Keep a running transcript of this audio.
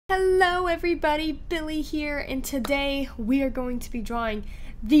Hello everybody, Billy here, and today we are going to be drawing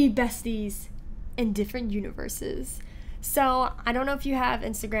the besties in different universes. So, I don't know if you have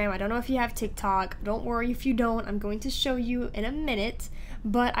Instagram, I don't know if you have TikTok, don't worry if you don't, I'm going to show you in a minute,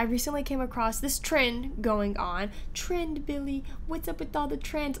 but I recently came across this trend going on. Trend, Billy, what's up with all the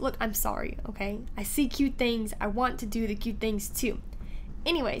trends? Look, I'm sorry, okay? I see cute things, I want to do the cute things too.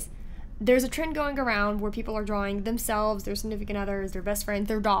 Anyways, there's a trend going around where people are drawing themselves, their significant others, their best friends,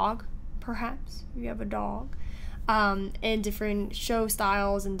 their dog, perhaps, if you have a dog, in different show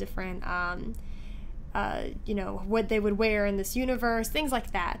styles and different, you know, what they would wear in this universe, things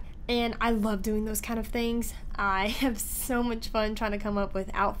like that. And I love doing those kind of things. I have so much fun trying to come up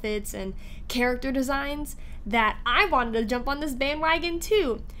with outfits and character designs that I wanted to jump on this bandwagon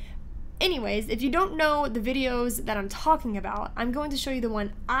too. Anyways, if you don't know the videos that I'm talking about, I'm going to show you the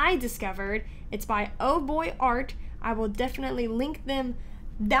one I discovered. It's by Oh Boy Art. I will definitely link them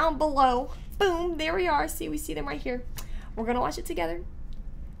down below. Boom, there we are. See, we see them right here. We're going to watch it together,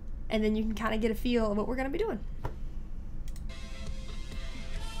 and then you can kind of get a feel of what we're going to be doing.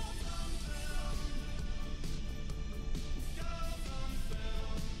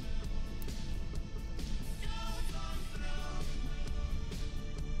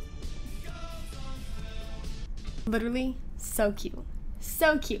 Literally so cute,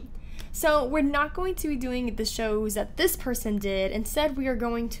 so cute. So we're not going to be doing the shows that this person did. Instead, we are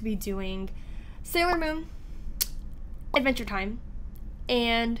going to be doing Sailor Moon, Adventure Time,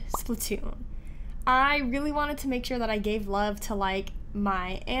 and Splatoon. I really wanted to make sure that I gave love to like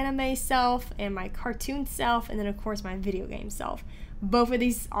my anime self and my cartoon self, and then of course my video game self. Both of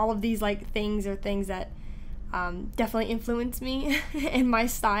these, all of these like things are things that definitely influenced me in my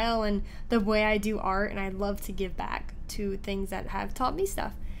style and the way I do art, and I love to give back to things that have taught me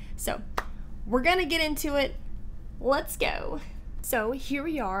stuff. So we're gonna get into it. Let's go. So here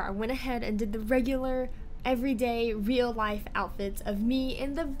we are. I went ahead and did the regular everyday real life outfits of me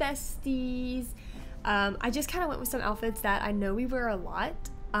and the besties. I just kind of went with some outfits that I know we wear a lot,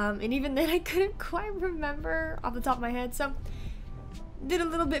 and even then I couldn't quite remember off the top of my head, so did a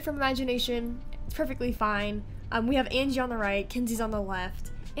little bit from imagination. It's perfectly fine. We have Angie on the right, Kenzie's on the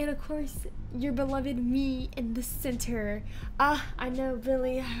left, and of course, your beloved me in the center. I know,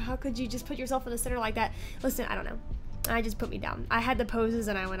 Billy, how could you just put yourself in the center like that? Listen, I don't know. I just put me down. I had the poses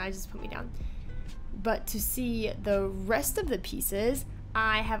and I just put me down. But to see the rest of the pieces,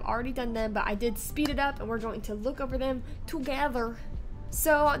 I have already done them, but I did speed it up and we're going to look over them together.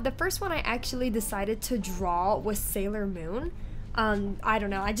 So the first one I actually decided to draw was Sailor Moon. I don't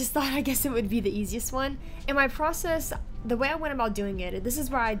know, I just thought I guess it would be the easiest one. In my process, the way I went about doing it, this is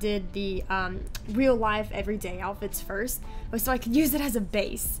where I did the real life everyday outfits first, so I could use it as a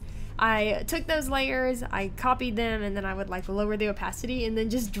base. I took those layers, I copied them, and then I would like lower the opacity and then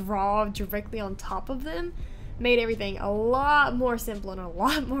just draw directly on top of them. Made everything a lot more simple and a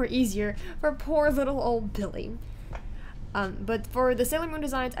lot more easier for poor little old Billy. But for the Sailor Moon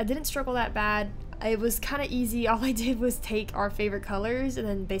designs, I didn't struggle that bad. It was kind of easy. All I did was take our favorite colors and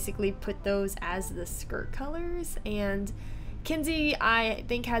then basically put those as the skirt colors. And Kenzie, I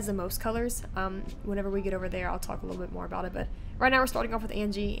think, has the most colors. Whenever we get over there, I'll talk a little bit more about it. But right now we're starting off with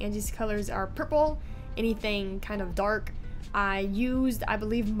Angie. Angie's colors are purple, anything kind of dark. I used, I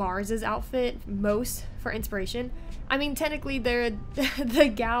believe, Mars's outfit most for inspiration. I mean, technically, they're the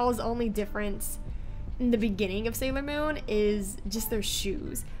gal's only difference in the beginning of Sailor Moon is just their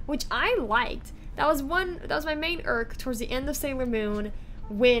shoes, which I liked. That was my main irk towards the end of Sailor Moon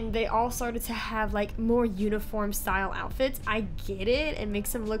when they all started to have like more uniform style outfits. I get it, it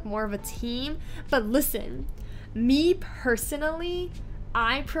makes them look more of a team, but listen, me personally,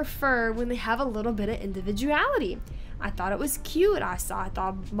 I prefer when they have a little bit of individuality. I thought it was cute. I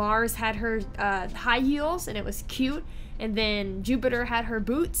thought Mars had her high heels and it was cute, and then Jupiter had her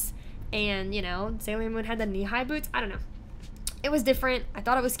boots, and you know, Sailor Moon had the knee-high boots. I don't know, it was different. I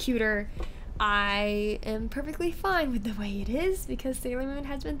thought it was cuter. I am perfectly fine with the way it is because Sailor Moon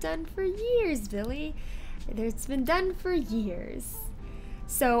has been done for years, Billy. It's been done for years.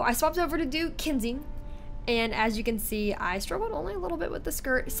 So I swapped over to do Kenzie, and as you can see, I struggled only a little bit with the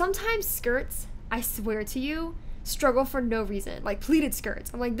skirt. Sometimes skirts, I swear to you, struggle for no reason, like pleated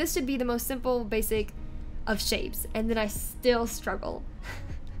skirts. I'm like, this should be the most simple, basic of shapes, and then I still struggle.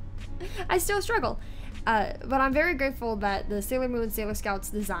 I still struggle. But I'm very grateful that the Sailor Moon Sailor Scouts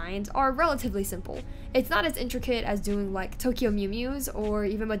designs are relatively simple. It's not as intricate as doing like Tokyo Mew Mew's or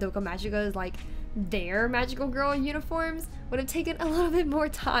even Madoka Magica's, like their magical girl uniforms would have taken a little bit more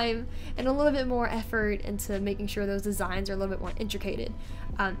time and a little bit more effort into making sure those designs are a little bit more intricate.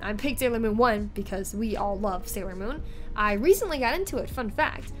 I picked Sailor Moon 1 because we all love Sailor Moon. I recently got into it. Fun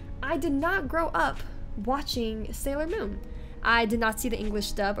fact, I did not grow up watching Sailor Moon. I did not see the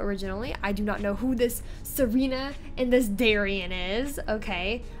English dub originally. I do not know who this Serena and this Darien is,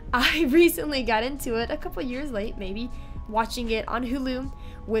 okay? I recently got into it a couple years late, maybe, watching it on Hulu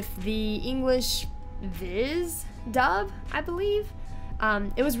with the English Viz dub, I believe.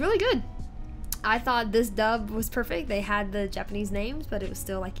 It was really good. I thought this dub was perfect. They had the Japanese names, but it was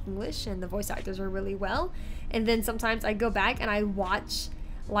still like English, and the voice actors were really well. And then sometimes I go back and I watch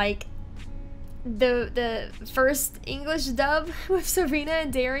like the first English dub with Serena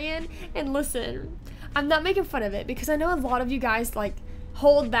and Darien, and listen, I'm not making fun of it because I know a lot of you guys like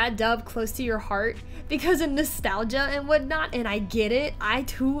hold that dub close to your heart because of nostalgia and whatnot, and I get it. I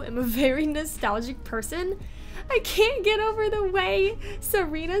too am a very nostalgic person. I can't get over the way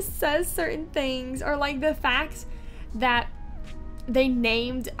Serena says certain things, or like the fact that they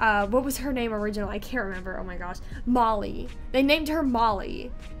named, what was her name originally? I can't remember. Oh my gosh. Molly. They named her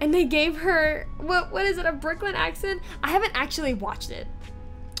Molly. And they gave her, what is it, a Brooklyn accent? I haven't actually watched it.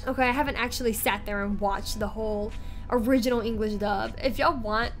 Okay, I haven't actually sat there and watched the whole original English dub. If y'all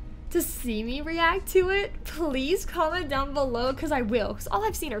want to see me react to it, please comment down below, because I will. Because all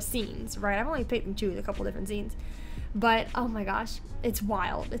I've seen are scenes, right? I've only picked and choose a couple different scenes. But, oh my gosh, it's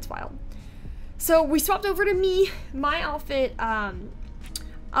wild. It's wild. So we swapped over to me. My outfit, a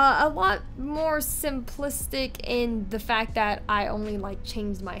lot more simplistic in the fact that I only like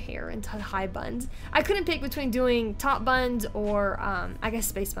changed my hair into high buns. I couldn't pick between doing top buns or I guess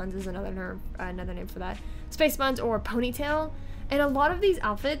space buns is another name for that. Space buns or ponytail. And a lot of these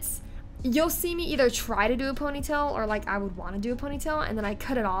outfits, you'll see me either try to do a ponytail or like I would want to do a ponytail and then I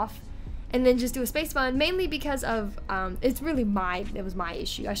cut it off and then just do a space bun, mainly because of it was my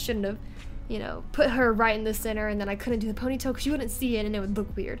issue. I shouldn't have, you know, put her right in the center and then I couldn't do the ponytail because you wouldn't see it and it would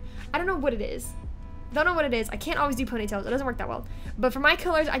look weird. I don't know what it is. Don't know what it is. I can't always do ponytails. It doesn't work that well. But for my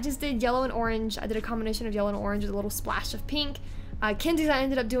colors, I just did yellow and orange. I did a combination of yellow and orange with a little splash of pink. Kenzie's, I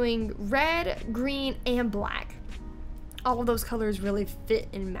ended up doing red, green, and black. All of those colors really fit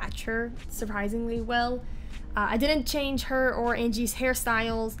and match her surprisingly well. I didn't change her or Angie's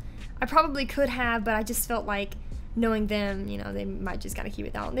hairstyles. I probably could have, but I just felt like knowing them, you know, they might just kind of keep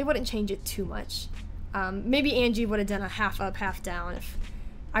it down. They wouldn't change it too much. Maybe Angie would have done a half up, half down if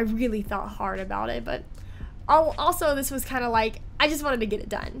I really thought hard about it. But also, this was kind of like, I just wanted to get it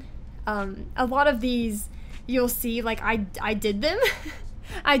done. A lot of these, you'll see, like, I did them.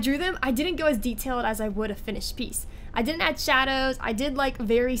 I drew them. I didn't go as detailed as I would a finished piece. I didn't add shadows. I did, like,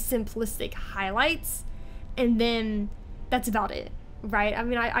 very simplistic highlights. And then that's about it. Right? I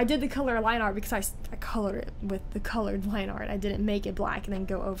mean, I did the color line art because I colored it with the colored line art. I didn't make it black and then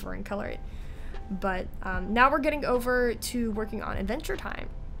go over and color it. But now we're getting over to working on Adventure Time.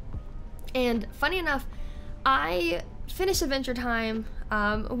 And funny enough, I finished Adventure Time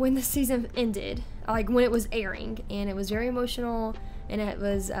when the season ended, like when it was airing. And it was very emotional and it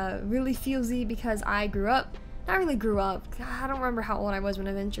was really feelsy because I grew up. Not really grew up. I don't remember how old I was when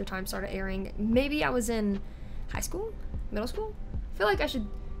Adventure Time started airing. Maybe I was in high school? Middle school? I feel like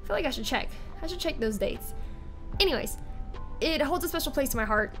I should check. I should check those dates. Anyways, it holds a special place in my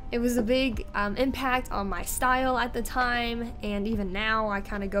heart. It was a big impact on my style at the time, and even now I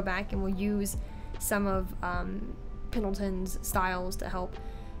kind of go back and will use some of Pendleton's styles to help,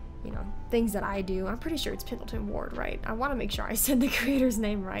 you know, things that I do. I'm pretty sure it's Pendleton Ward, right? I want to make sure I said the creator's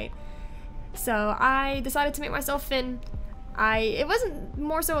name right. So I decided to make myself Finn. It wasn't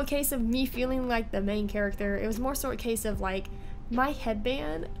more so a case of me feeling like the main character. It was more so a case of like my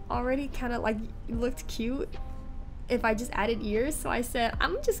headband already kind of like looked cute if I just added ears. So I said,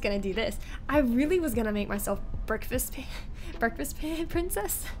 I'm just gonna do this. I really was gonna make myself breakfast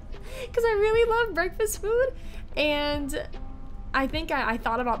princess because I really love breakfast food. And I think I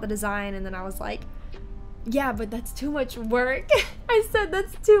thought about the design and then I was like, yeah, but that's too much work. I said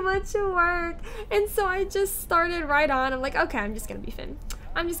that's too much work. And so I just started right on. I'm like, okay, I'm just gonna be Finn.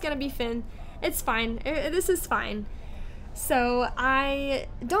 I'm just gonna be Finn. It's fine. This is fine. So I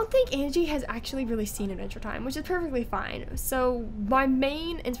don't think Angie has actually really seen Adventure Time, which is perfectly fine. So my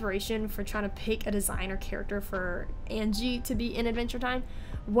main inspiration for trying to pick a design or character for Angie to be in Adventure Time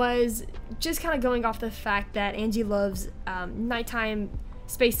was just kind of going off the fact that Angie loves nighttime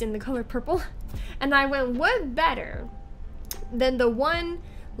space in the color purple. And I went, what better than the one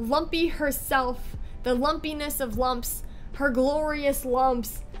Lumpy herself the lumpiness of lumps, her glorious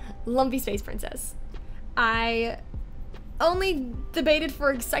lumps, Lumpy Space Princess. I only debated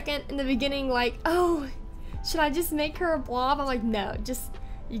for a second in the beginning, like, oh, should I just make her a blob? I'm like, no, just,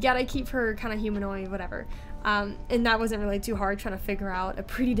 you gotta keep her kind of humanoid, whatever. And that wasn't really too hard, trying to figure out a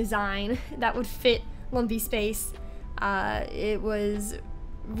pretty design that would fit Lumpy Space. It was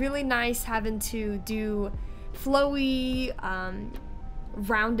really nice having to do flowy,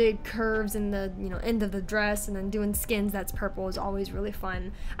 rounded curves in the end of the dress, and then doing skins that's purple is always really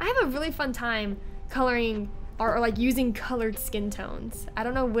fun. I have a really fun time coloring or like using colored skin tones. I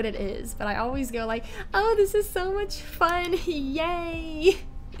don't know what it is, but I always go like, oh, this is so much fun, yay.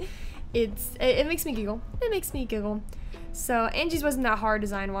 It makes me giggle. It makes me giggle. So Angie's wasn't that hard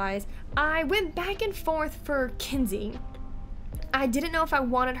design wise. I went back and forth for Kinsey. I didn't know if I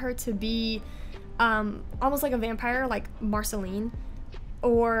wanted her to be almost like a vampire, like Marceline,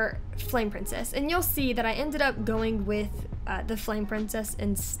 or Flame Princess. And you'll see that I ended up going with the Flame Princess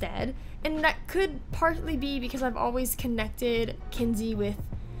instead. And that could partly be because I've always connected Kinsey with,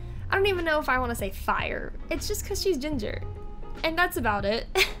 I don't even know if I want to say fire. It's just because she's ginger. And that's about it.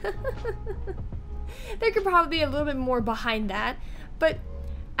 There could probably be a little bit more behind that, but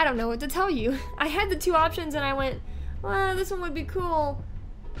I don't know what to tell you. I had the two options and I went, well, this one would be cool,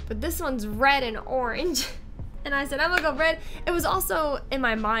 but this one's red and orange. And I said, I'm gonna go red. It was also in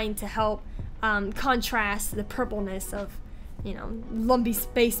my mind to help contrast the purpleness of, you know, Lumpy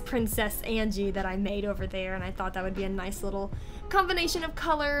Space Princess Angie that I made over there, and I thought that would be a nice little combination of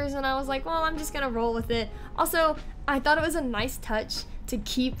colors, and I was like, well, I'm just gonna roll with it. Also, I thought it was a nice touch to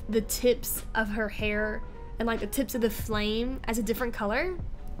keep the tips of her hair and like the tips of the flame as a different color.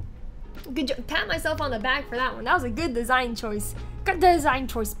 Good job. Pat myself on the back for that one. That was a good design choice. Good design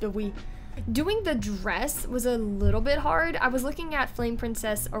choice, Billy. Doing the dress was a little bit hard. I was looking at Flame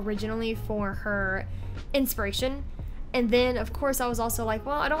Princess originally for her inspiration, and then of course I was also like,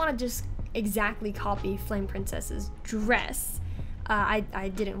 well, I don't want to just exactly copy Flame Princess's dress.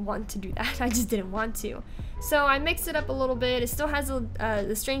 I didn't want to do that. I just didn't want to. So I mixed it up a little bit. It still has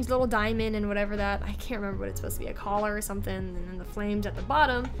the strange little diamond and whatever that, I can't remember what it's supposed to be, a collar or something, and then the flames at the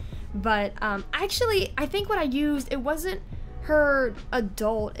bottom. But actually, I think what I used, it wasn't her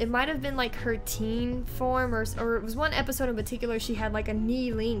adult, it might have been like her teen form, or it was one episode in particular, she had like a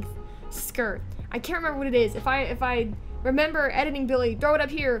knee-length skirt. I can't remember what it is. If I remember, editing Billy, throw it up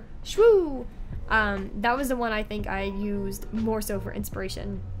here, shwoo! That was the one I think I used more so for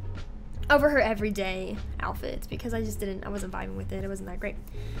inspiration over her everyday outfits, because I wasn't vibing with it. It wasn't that great,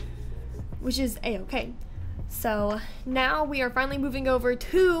 which is a-okay. So now we are finally moving over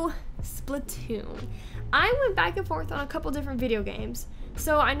to Splatoon. I went back and forth on a couple different video games.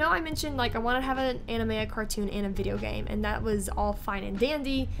 So I know I mentioned like I wanted to have an anime, a cartoon, and a video game, and that was all fine and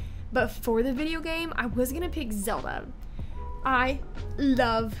dandy. But for the video game, I was gonna pick Zelda. I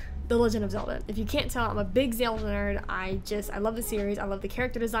love The Legend of Zelda. If you can't tell, I'm a big Zelda nerd. I love the series. I love the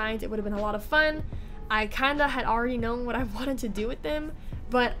character designs. It would have been a lot of fun. I kind of had already known what I wanted to do with them,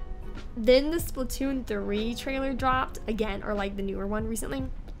 but then the Splatoon 3 trailer dropped again, or like the newer one recently,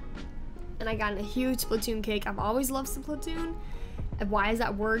 and I got in a huge Splatoon kick. I've always loved Splatoon. And why is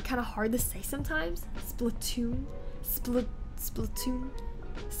that word kind of hard to say sometimes? Splatoon, Splatoon,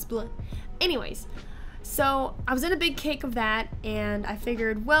 split. Anyways, so I was in a big kick of that, and I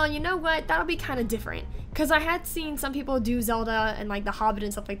figured, well, you know what, that'll be kind of different, because I had seen some people do Zelda and like The Hobbit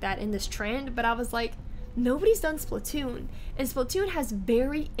and stuff like that in this trend, but I was like, nobody's done Splatoon, and Splatoon has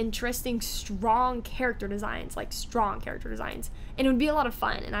very interesting, strong character designs, and it would be a lot of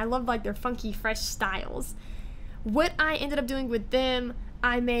fun, and I love like their funky, fresh styles. What I ended up doing with them,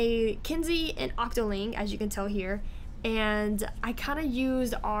 I made Kinsey and Octoling, as you can tell here, and I kind of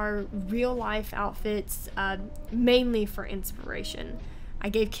used our real life outfits mainly for inspiration. I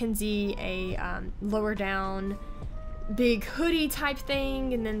gave Kinsey a lower down big hoodie type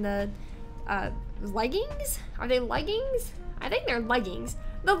thing, and then the leggings? Are they leggings? I think they're leggings.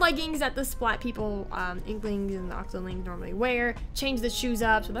 The leggings that the Splat people, Inklings and the Octolings normally wear. Change the shoes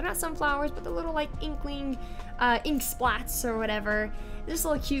up, so they're not sunflowers, but the little like Inkling, ink splats or whatever. Just a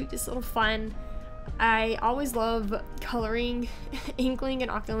little cute, just a little fun. I always love coloring Inkling and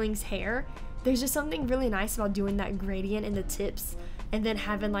Octoling's hair. There's just something really nice about doing that gradient in the tips, and then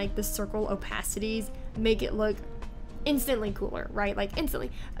having like the circle opacities make it look instantly cooler, right? Like instantly.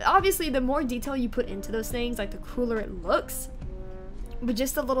 Obviously, the more detail you put into those things, like the cooler it looks. But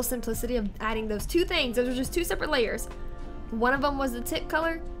just the little simplicity of adding those two things, those are just two separate layers. One of them was the tip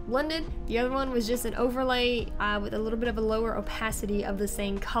color, blended. The other one was just an overlay with a little bit of a lower opacity of the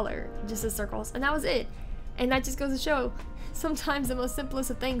same color, just the circles. And that was it. And that just goes to show sometimes the most simplest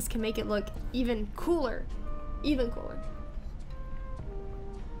of things can make it look even cooler. Even cooler.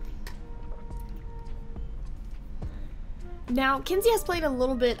 Now, Kenzie has played a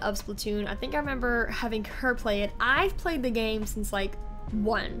little bit of Splatoon. I think I remember having her play it. I've played the game since like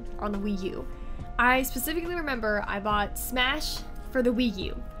 1 on the Wii U. I specifically remember I bought Smash for the Wii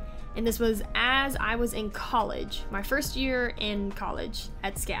U. And this was as I was in college, my first year in college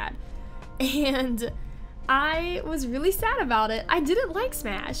at SCAD. And I was really sad about it. I didn't like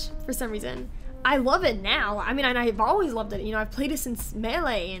Smash for some reason. I love it now. I mean, I've always loved it. You know, I've played it since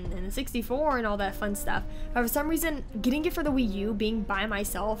Melee and 64 and all that fun stuff. But for some reason, getting it for the Wii U, being by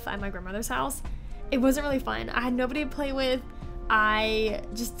myself at my grandmother's house, it wasn't really fun. I had nobody to play with. I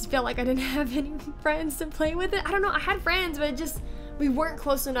just felt like I didn't have any friends to play with it. I don't know. I had friends, but we weren't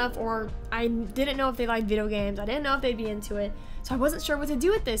close enough, or I didn't know if they liked video games. I didn't know if they'd be into it. So I wasn't sure what to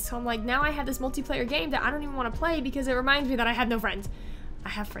do with this. So I'm like, now I have this multiplayer game that I don't even want to play because it reminds me that I have no friends. I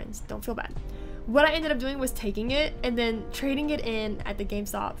have friends. Don't feel bad. What I ended up doing was taking it and then trading it in at the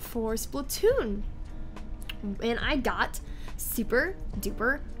GameStop for Splatoon. And I got super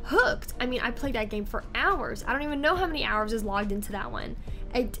duper hooked. I mean, I played that game for hours. I don't even know how many hours is logged into that one.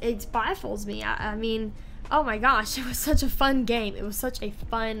 It baffles me. I mean, oh my gosh, it was such a fun game. It was such a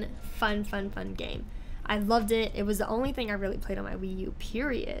fun game. I loved it. It was the only thing I really played on my Wii U,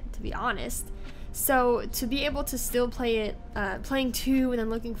 period, to be honest. So to be able to still play it, playing 2 and then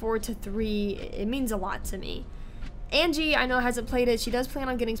looking forward to 3, it means a lot to me. Angie, I know, hasn't played it. She does plan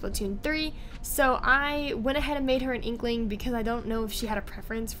on getting Splatoon 3, so I went ahead and made her an Inkling because I don't know if she had a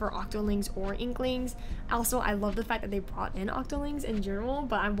preference for Octolings or Inklings. Also, I love the fact that they brought in Octolings in general,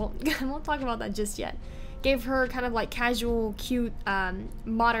 but I won't talk about that just yet. Gave her kind of like casual, cute,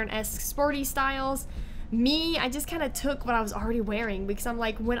 modern-esque sporty styles. Me, I just kind of took what I was already wearing because I'm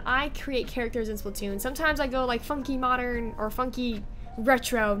like, when I create characters in Splatoon, sometimes I go like funky modern or funky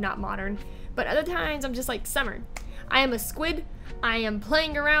retro, not modern, but other times I'm just like summer. I am a squid. I am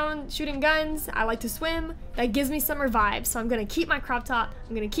playing around, shooting guns. I like to swim. That gives me summer vibes. So I'm going to keep my crop top.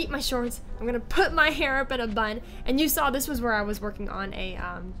 I'm going to keep my shorts. I'm going to put my hair up in a bun. And you saw this was where I was working on a,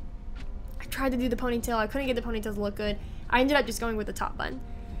 I tried to do the ponytail. I couldn't get the ponytail to look good. I ended up just going with the top bun.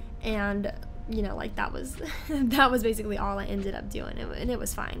 And you know, like that was that was basically all I ended up doing, and it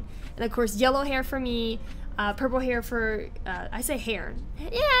was fine. And of course, yellow hair for me, purple hair for I say hair,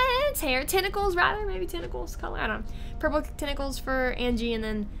 yeah, it's hair, tentacles rather, maybe tentacles color, I don't know, purple tentacles for Angie, and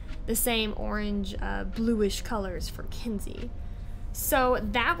then the same orange bluish colors for Kenzie. So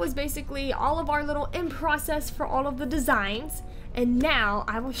that was basically all of our little in process for all of the designs, and now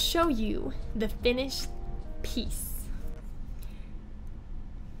I will show you the finished piece.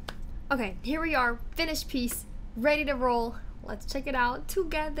 Okay, here we are, finished piece, ready to roll. Let's check it out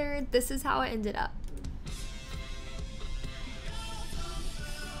together. This is how it ended up.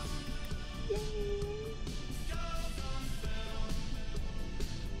 Yay.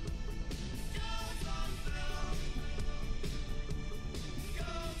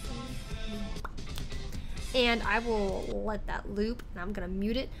 And I will let that loop, and I'm gonna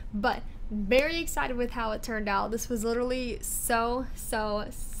mute it, but very excited with how it turned out. This was literally so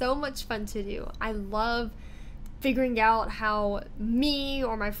much fun to do. I love figuring out how me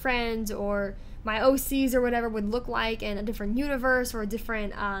or my friends or my OCs or whatever would look like in a different universe or a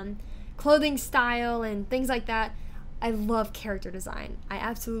different clothing style and things like that. I love character design. I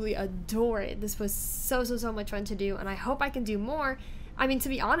absolutely adore it. This was so much fun to do, and I hope I can do more. I mean, to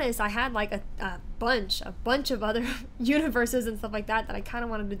be honest, I had like a bunch of other universes and stuff like that I kind of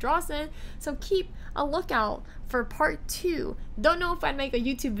wanted to draw in, so keep a lookout for part 2. Don't know if I'd make a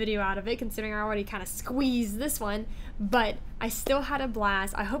YouTube video out of it, considering I already kind of squeezed this one, but I still had a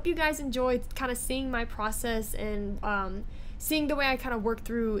blast. I hope you guys enjoyed kind of seeing my process and seeing the way I kind of work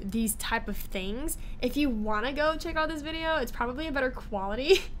through these type of things. If you want to go check out this video, it's probably a better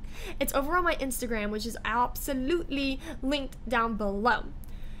quality. It's over on my Instagram, which is absolutely linked down below.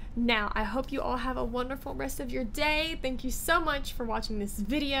 Now, I hope you all have a wonderful rest of your day. Thank you so much for watching this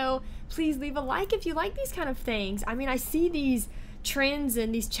video. Please leave a like if you like these kind of things. I mean, I see these trends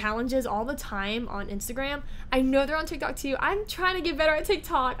and these challenges all the time on Instagram. I know they're on TikTok too. I'm trying to get better at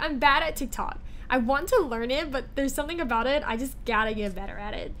TikTok. I'm bad at TikTok. I want to learn it, but there's something about it. I just gotta get better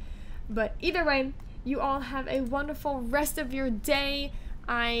at it. But either way, you all have a wonderful rest of your day.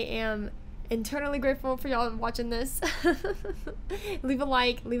 I am internally grateful for y'all watching this. Leave a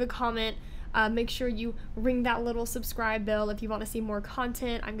like, leave a comment. Make sure you ring that little subscribe bell if you want to see more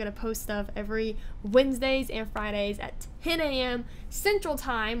content. I'm going to post stuff every Wednesdays and Fridays at 10 a.m. Central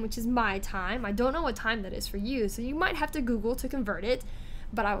Time, which is my time. I don't know what time that is for you, so you might have to Google to convert it.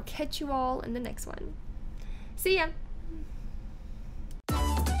 But I will catch you all in the next one. See ya!